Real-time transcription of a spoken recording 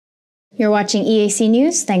You're watching EAC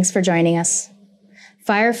News. Thanks for joining us.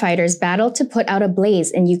 Firefighters battled to put out a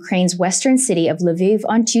blaze in Ukraine's western city of Lviv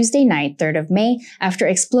on Tuesday night, 3rd of May, after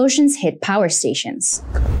explosions hit power stations.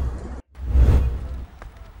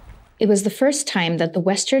 It was the first time that the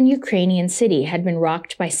western Ukrainian city had been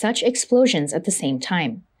rocked by such explosions at the same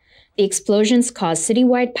time. The explosions caused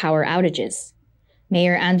citywide power outages.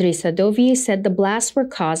 Mayor Andriy Sadovyi said the blasts were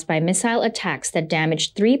caused by missile attacks that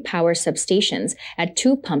damaged 3 power substations at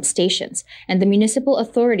 2 pump stations, and the municipal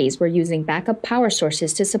authorities were using backup power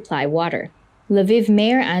sources to supply water. Lviv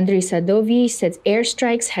Mayor Andriy Sadovyi said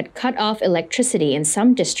airstrikes had cut off electricity in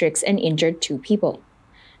some districts and injured 2 people.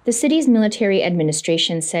 The city's military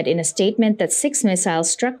administration said in a statement that 6 missiles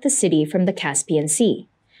struck the city from the Caspian Sea.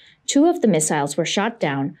 2 of the missiles were shot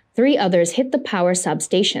down, 3 others hit the power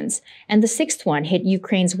substations, and the 6th one hit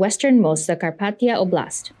Ukraine's westernmost Zakarpattia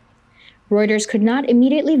Oblast. Reuters could not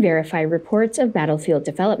immediately verify reports of battlefield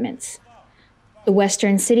developments. The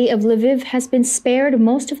western city of Lviv has been spared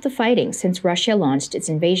most of the fighting since Russia launched its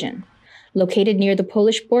invasion. Located near the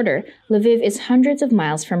Polish border, Lviv is hundreds of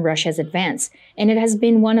miles from Russia's advance, and it has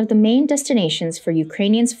been one of the main destinations for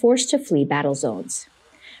Ukrainians forced to flee battle zones.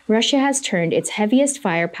 Russia has turned its heaviest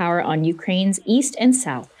firepower on Ukraine's east and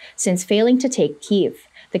south since failing to take Kyiv,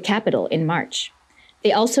 the capital, in March.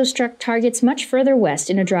 They also struck targets much further west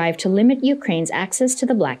in a drive to limit Ukraine's access to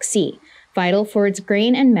the Black Sea, vital for its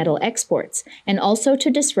grain and metal exports, and also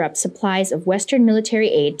to disrupt supplies of Western military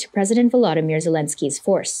aid to President Volodymyr Zelensky's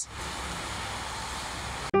force.